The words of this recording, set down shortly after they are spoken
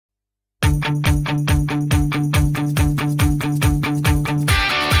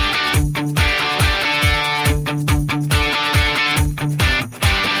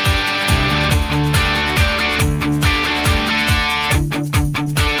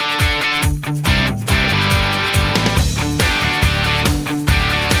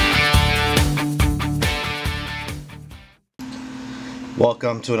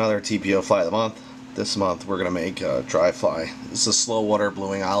Welcome to another TPO fly of the month. This month we're going to make a dry fly. This is a slow water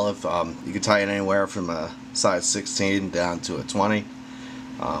bluing olive. You can tie it anywhere from a size 16 down to a 20.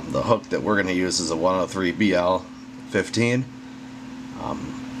 The hook that we're going to use is a 103 BL 15.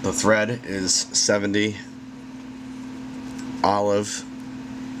 The thread is 70 olive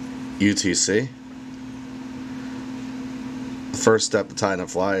UTC. The first step to tying a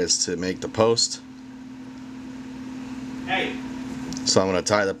fly is to make the post. Hey. So I'm going to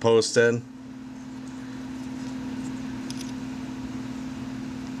tie the post in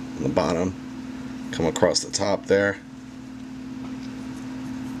on the bottom, come across the top there.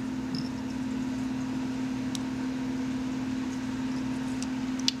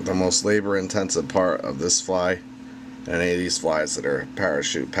 The most labor intensive part of this fly and any of these flies that are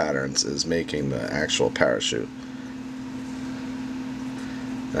parachute patterns is making the actual parachute.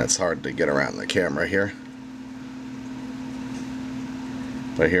 That's hard to get around the camera here.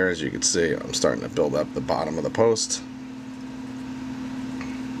 But here, as you can see, I'm starting to build up the bottom of the post.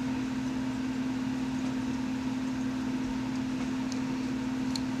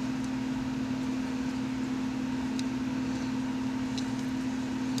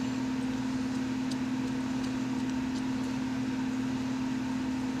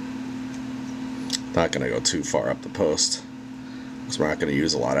 Not going to go too far up the post, because we're not going to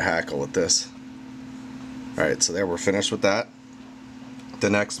use a lot of hackle with this. Alright, so there, we're finished with that. The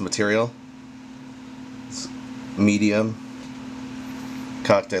next material is medium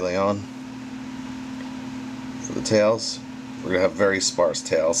coq de leon for the tails. We're going to have very sparse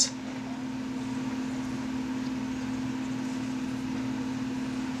tails.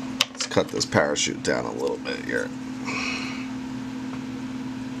 Let's cut this parachute down a little bit here,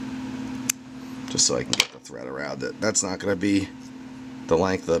 just so I can get the thread around it. That's not going to be the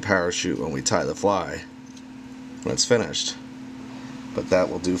length of the parachute when we tie the fly when it's finished, but that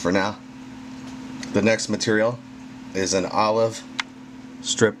will do for now. The next material is an olive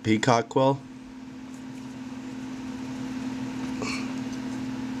strip peacock quill.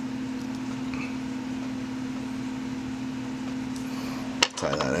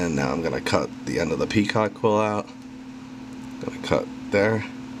 Tie that in. Now I'm going to cut the end of the peacock quill out. Going to cut there.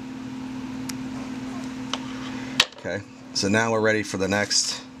 Okay, so now we're ready for the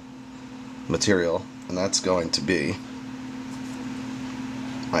next material, and that's going to be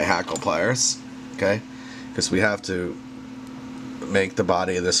my hackle pliers, okay? Because we have to make the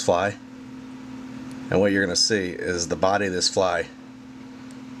body of this fly, and what you're going to see is the body of this fly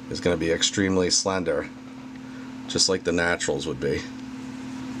is going to be extremely slender, just like the naturals would be.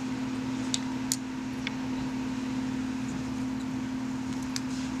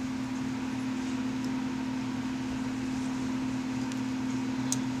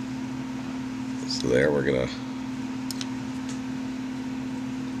 So there, we're going to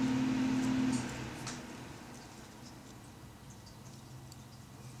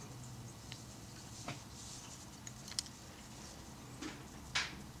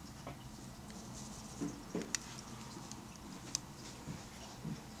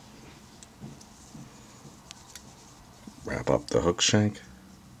wrap up the hook shank.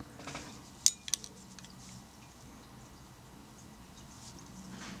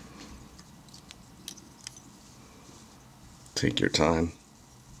 Take your time.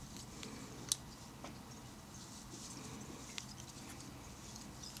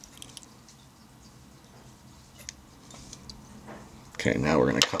 Okay, now we're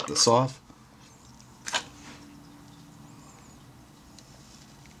going to cut this off.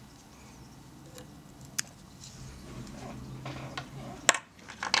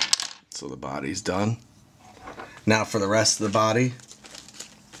 So the body's done. Now for the rest of the body,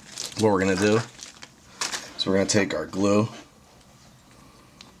 what we're going to do is we're going to take our glue,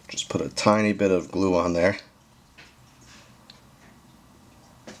 just put a tiny bit of glue on there.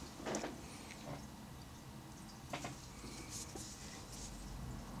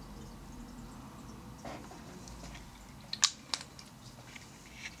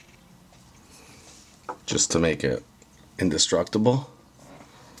 Just to make it indestructible.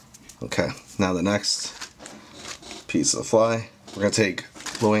 Okay, now the next piece of the fly, we're going to take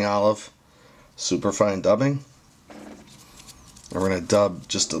bluing olive superfine dubbing, and we're going to dub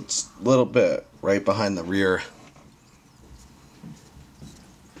just a little bit right behind the rear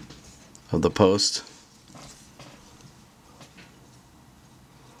of the post.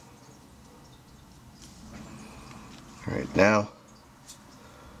 Alright, now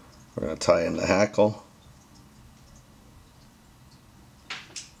we're going to tie in the hackle.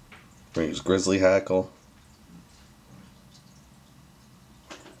 We're going to use grizzly hackle.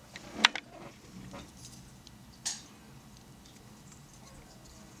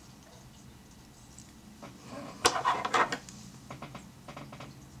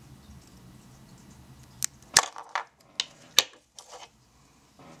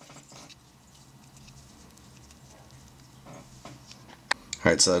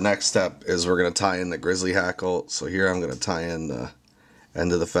 Alright, so the next step is we're going to tie in the grizzly hackle. So here I'm going to tie in the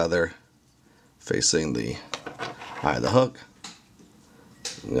end of the feather facing the eye of the hook.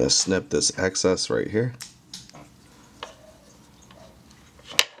 I'm going to snip this excess right here.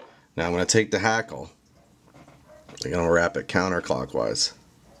 Now I'm going to take the hackle. I'm going to wrap it counterclockwise.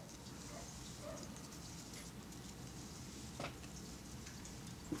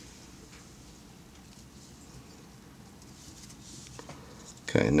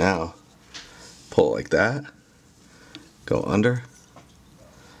 Okay, now pull like that, go under,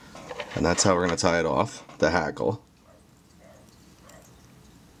 and that's how we're going to tie it off, the hackle.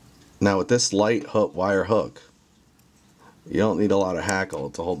 Now with this light hook, wire hook, you don't need a lot of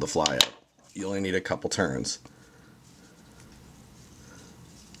hackle to hold the fly up. You only need a couple turns.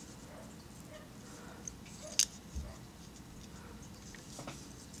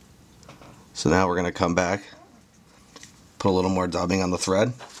 So now we're going to come back, put a little more dubbing on the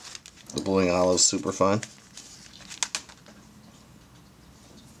thread. The bluing olive is super fun.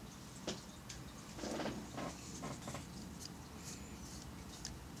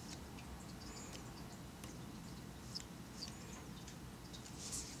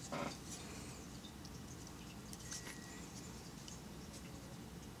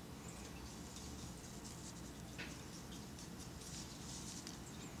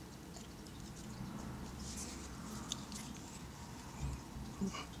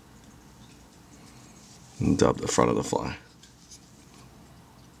 And dub the front of the fly.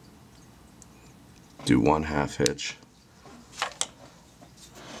 Do 1/2 hitch.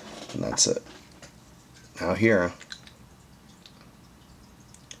 And that's it. Now here,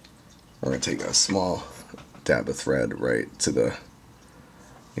 we're going to take a small dab of thread right to the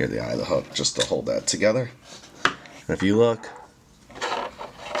near the eye of the hook just to hold that together. And if you look,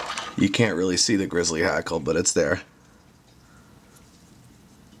 you can't really see the grizzly hackle, but it's there.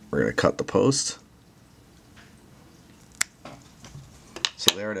 We're going to cut the post.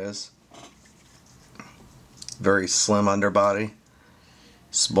 So there it is. Very slim underbody,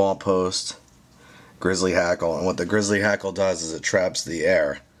 small post, grizzly hackle. And what the grizzly hackle does is it traps the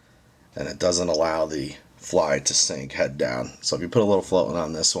air and it doesn't allow the fly to sink head down. So if you put a little floating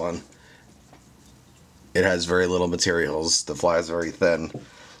on this one, it has very little materials. The fly is very thin,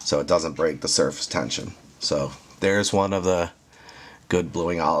 so it doesn't break the surface tension. So there's one of the good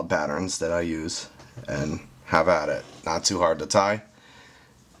bluing olive patterns that I use, and have at it. Not too hard to tie.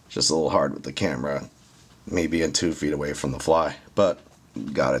 Just a little hard with the camera, maybe 2 feet away from the fly, but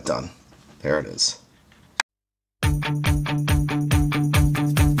got it done. There it is.